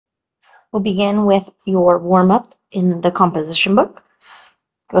We'll begin with your warm-up in the composition book.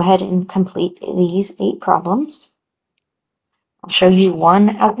 Go ahead and complete these 8 problems. I'll show you one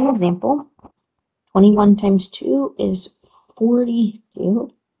as an example. 21 times 2 is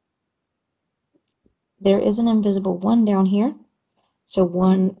 42. There is an invisible 1 down here. So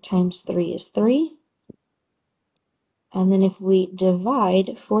 1 times 3 is 3. And then if we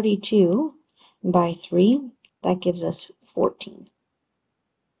divide 42 by 3, that gives us 14.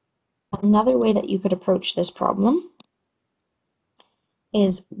 Another way that you could approach this problem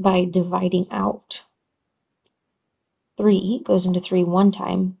is by dividing out. 3 goes into 3 one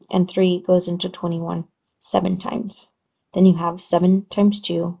time, and 3 goes into 21 7 times. Then you have 7 times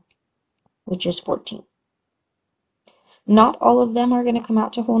 2, which is 14. Not all of them are going to come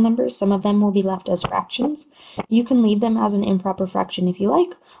out to whole numbers. Some of them will be left as fractions. You can leave them as an improper fraction if you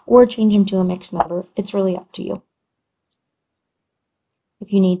like, or change them to a mixed number. It's really up to you.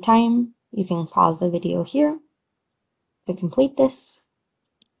 If you need time, you can pause the video here to complete this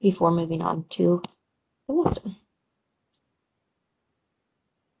before moving on to the lesson.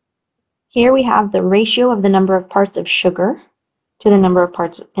 Here we have the ratio of the number of parts of sugar to the number of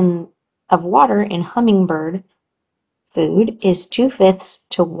parts of water in hummingbird food is 2/5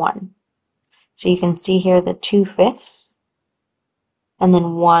 to 1. So you can see here the 2/5 and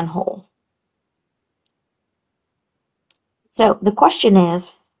then 1 whole. So the question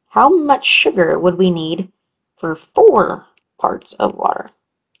is, how much sugar would we need for 4 parts of water?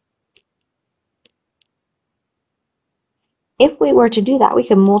 If we were to do that, we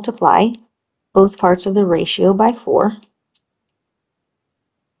can multiply both parts of the ratio by 4.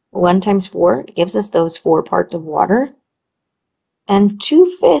 1 times 4 gives us those 4 parts of water. And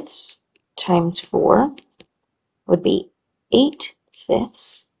 2/5 times 4 would be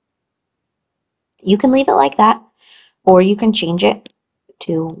 8/5. You can leave it like that, or you can change it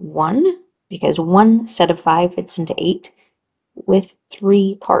to 1, because 1 set of 5 fits into 8, with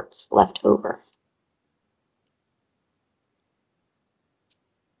 3 parts left over.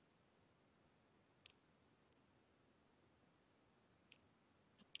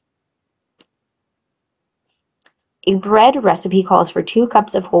 A bread recipe calls for 2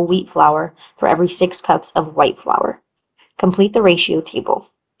 cups of whole wheat flour for every 6 cups of white flour. Complete the ratio table.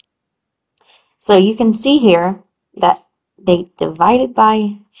 So you can see here that they divided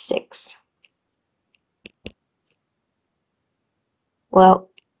by 6. Well,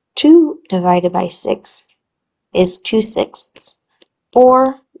 2 divided by 6 is 2/6,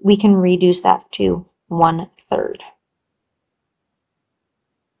 or we can reduce that to 1/3.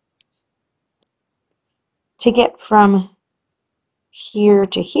 To get from here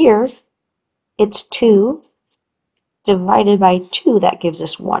to here, it's 2 divided by 2, that gives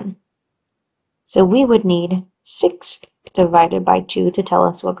us 1. So we would need 6 divided by 2 to tell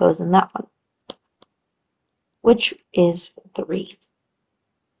us what goes in that one, which is 3.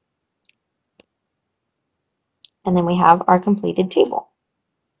 And then we have our completed table.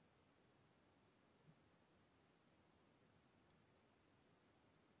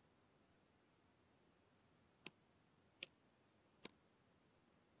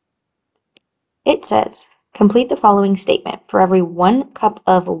 It says, complete the following statement. For every 1 cup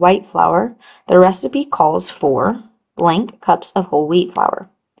of white flour, the recipe calls for blank cups of whole wheat flour.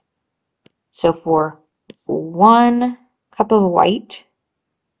 So for 1 cup of white,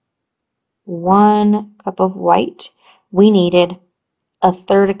 1 cup of white, we needed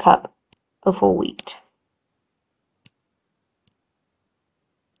 1/3 cup of whole wheat.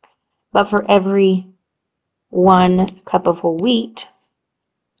 But for every 1 cup of whole wheat,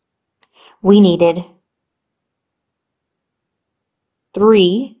 we needed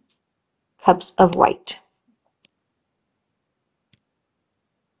 3 cups of white.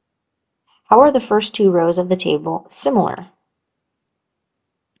 How are the first 2 rows of the table similar?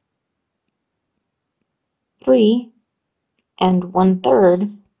 3 and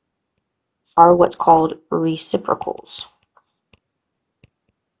 1/3 are what's called reciprocals.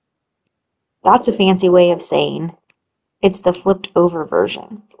 That's a fancy way of saying it's the flipped over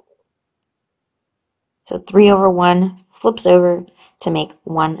version. So 3/1 flips over to make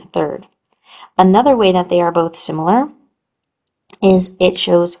 1/3. Another way that they are both similar is it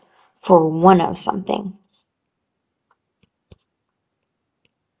shows for 1 of something.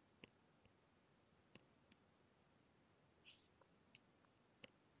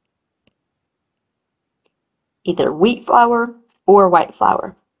 Either wheat flour or white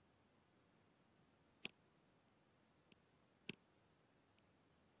flour.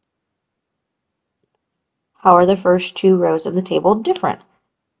 How are the first 2 rows of the table different?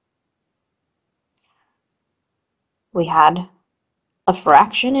 We had a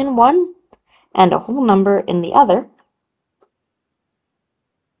fraction in one and a whole number in the other,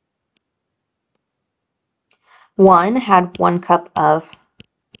 one had 1 cup of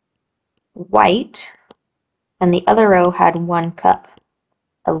white, and the other row had 1 cup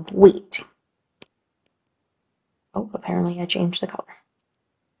of wheat. Oh, apparently I changed the color.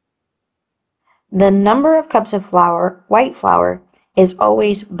 The number of cups of flour, white flour, is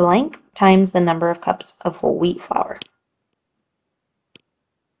always blank times the number of cups of whole wheat flour.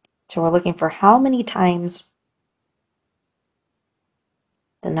 So we're looking for how many times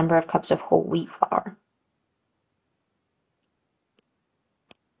the number of cups of whole wheat flour.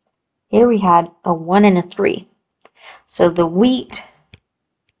 Here we had a 1 and a 3. So the wheat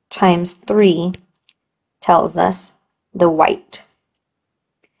times 3 tells us the white.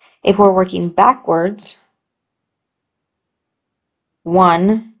 If we're working backwards,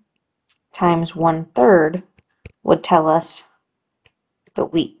 1 times 1/3 would tell us the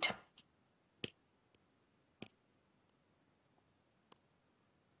wheat.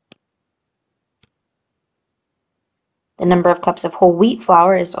 The number of cups of whole wheat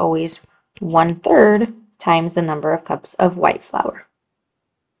flour is always 1/3 times the number of cups of white flour.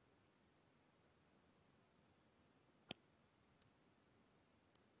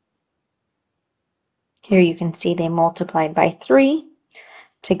 Here you can see they multiplied by 3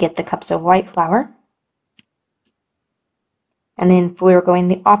 to get the cups of white flour. And then if we were going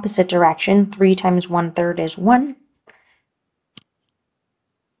the opposite direction, 3 times 1/3 is 1.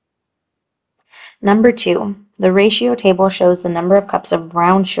 Number 2, the ratio table shows the number of cups of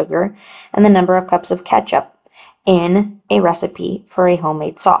brown sugar and the number of cups of ketchup in a recipe for a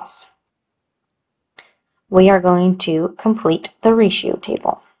homemade sauce. We are going to complete the ratio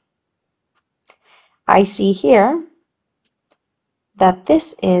table. I see here that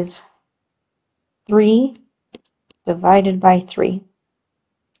this is 3 divided by 3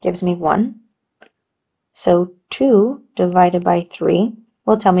 gives me 1. So 2 divided by 3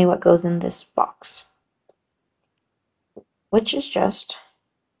 will tell me what goes in this box, which is just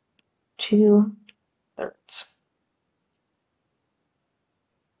 2/3.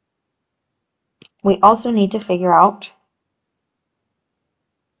 We also need to figure out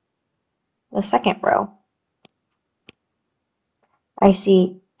the second row. I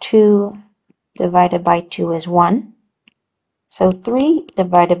see 2 divided by 2 is 1. So 3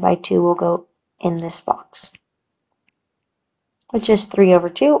 divided by 2 will go in this box, which is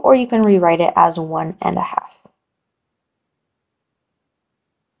 3/2, or you can rewrite it as 1.5.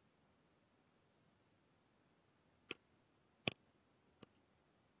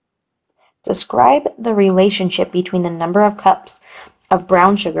 Describe the relationship between the number of cups of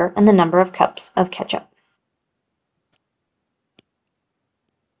brown sugar and the number of cups of ketchup.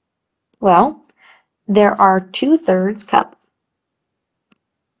 Well, there are 2/3 cup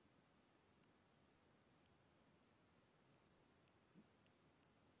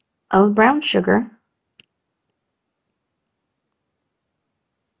of brown sugar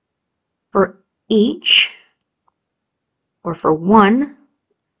for each, or for 1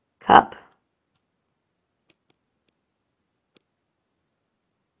 cup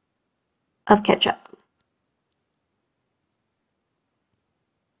of ketchup.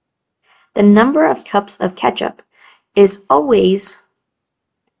 The number of cups of ketchup is always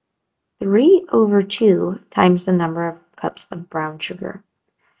 3/2 times the number of cups of brown sugar.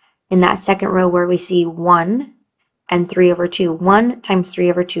 In that second row where we see 1 and 3/2, 1 times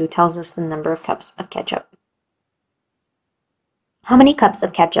 3/2 tells us the number of cups of ketchup. How many cups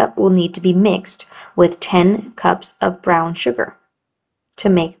of ketchup will need to be mixed with 10 cups of brown sugar to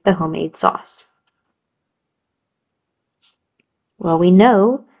make the homemade sauce? Well, we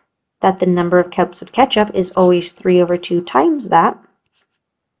know that the number of cups of ketchup is always 3/2 times that.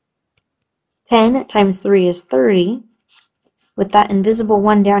 10 times 3 is 30. With that invisible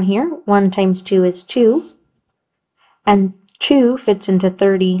 1 down here, 1 times 2 is 2. And 2 fits into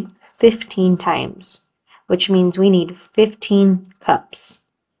 30 15 times, which means we need 15 cups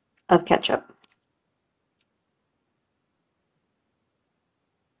of ketchup.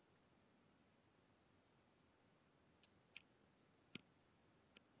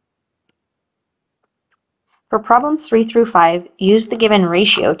 For problems 3 through 5, use the given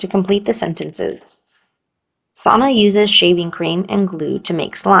ratio to complete the sentences. Sana uses shaving cream and glue to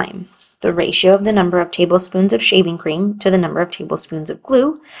make slime. The ratio of the number of tablespoons of shaving cream to the number of tablespoons of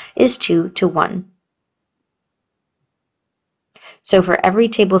glue is 2:1. So for every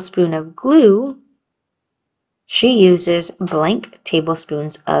tablespoon of glue, she uses blank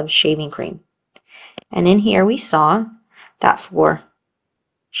tablespoons of shaving cream. And in here we saw that for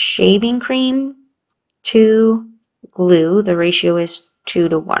shaving cream to glue, the ratio is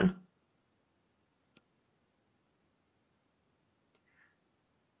 2:1.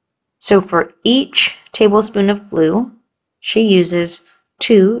 So for each tablespoon of glue, she uses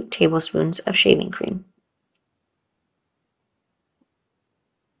 2 tablespoons of shaving cream.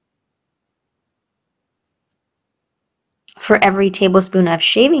 For every tablespoon of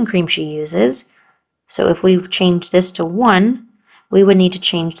shaving cream she uses, so if we change this to 1, we would need to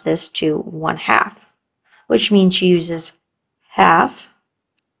change this to 1/2, which means she uses half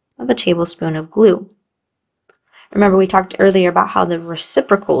of a tablespoon of glue. Remember, we talked earlier about how the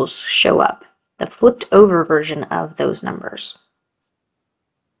reciprocals show up, the flipped over version of those numbers.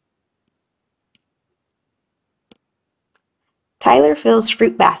 Tyler fills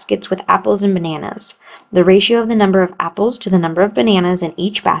fruit baskets with apples and bananas. The ratio of the number of apples to the number of bananas in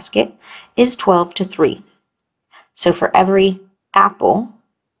each basket is 12:3. So for every apple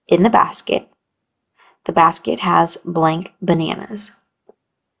in the basket has blank bananas.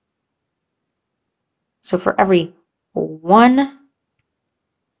 So for every 1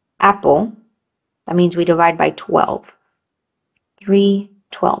 apple, that means we divide by 12.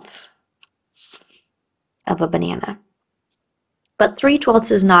 3/12 of a banana. But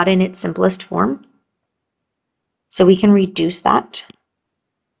 3/12 is not in its simplest form, so we can reduce that.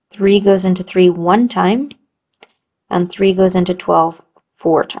 3 goes into 3 1 time, and 3 goes into 12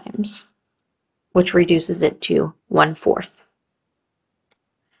 4 times, which reduces it to 1/4.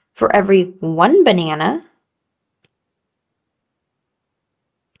 For every 1 banana,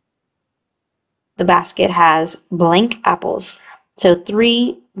 the basket has blank apples. So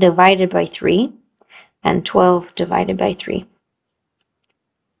 3 divided by 3 and 12 divided by 3.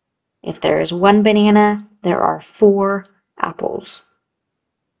 If there is 1 banana, there are 4 apples.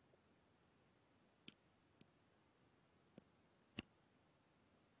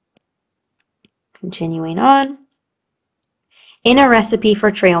 Continuing on. In a recipe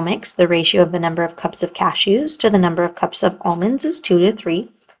for trail mix, the ratio of the number of cups of cashews to the number of cups of almonds is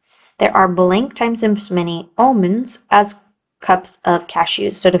 2:3. There are blank times as many almonds as cups of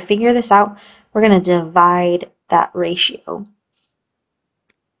cashews. So to figure this out, we're going to divide that ratio.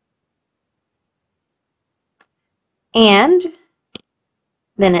 And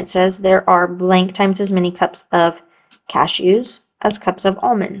then it says there are blank times as many cups of cashews as cups of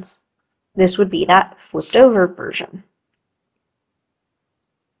almonds. This would be that flipped over version.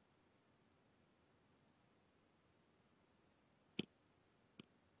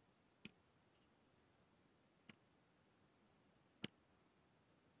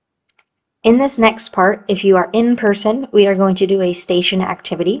 In this next part, if you are in person, we are going to do a station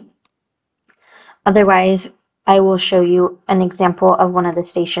activity. Otherwise, I will show you an example of one of the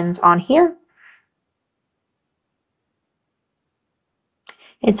stations on here.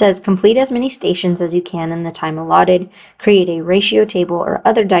 It says, complete as many stations as you can in the time allotted. Create a ratio table or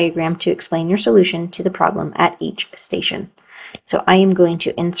other diagram to explain your solution to the problem at each station. So I am going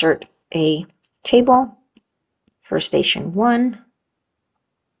to insert a table for station 1.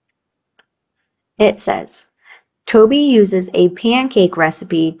 It says, Toby uses a pancake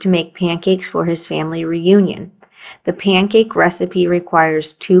recipe to make pancakes for his family reunion. The pancake recipe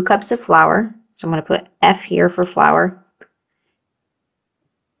requires 2 cups of flour. So I'm going to put F here for flour.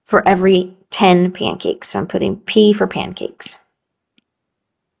 For every 10 pancakes. So I'm putting P for pancakes.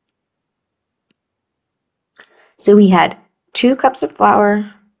 So we had 2 cups of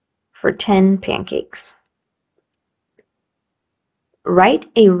flour for 10 pancakes. Write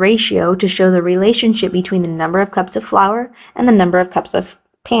a ratio to show the relationship between the number of cups of flour and the number of cups of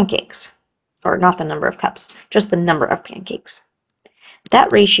pancakes. Or not the number of cups, just the number of pancakes.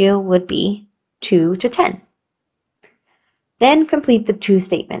 That ratio would be 2:10. Then complete the 2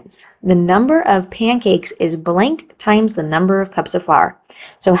 statements. The number of pancakes is blank times the number of cups of flour.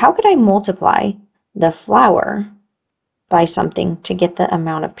 So how could I multiply the flour by something to get the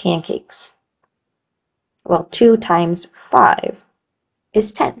amount of pancakes? Well, 2 times 5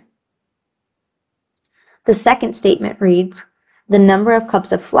 is 10. The second statement reads, the number of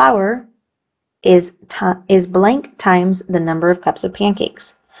cups of flour is blank times the number of cups of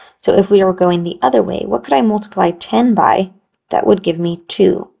pancakes. So if we were going the other way, what could I multiply 10 by? That would give me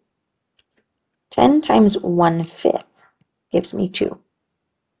 2. 10 times 1/5 gives me 2.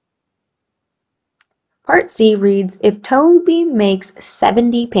 Part C reads, if Toby makes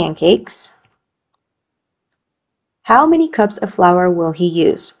 70 pancakes, how many cups of flour will he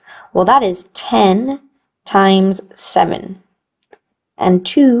use? Well, that is 10 times 7. And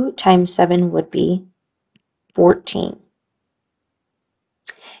 2 times 7 would be 14.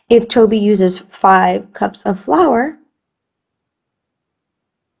 If Toby uses 5 cups of flour,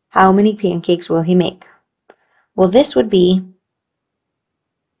 how many pancakes will he make? Well, this would be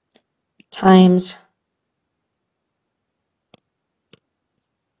times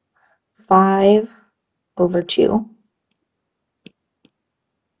 5 over 2.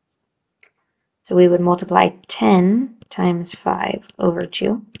 So we would multiply 10 times 5 over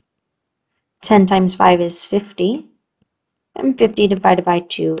 2. 10 times 5 is 50, and 50 divided by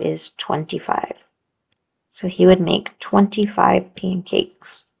 2 is 25. So he would make 25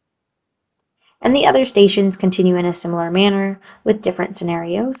 pancakes. And the other stations continue in a similar manner with different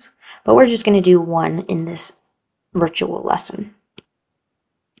scenarios, but we're just going to do one in this virtual lesson.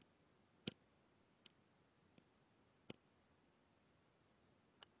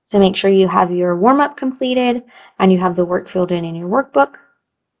 So make sure you have your warm-up completed and you have the work filled in your workbook,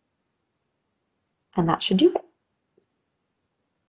 and that should do it.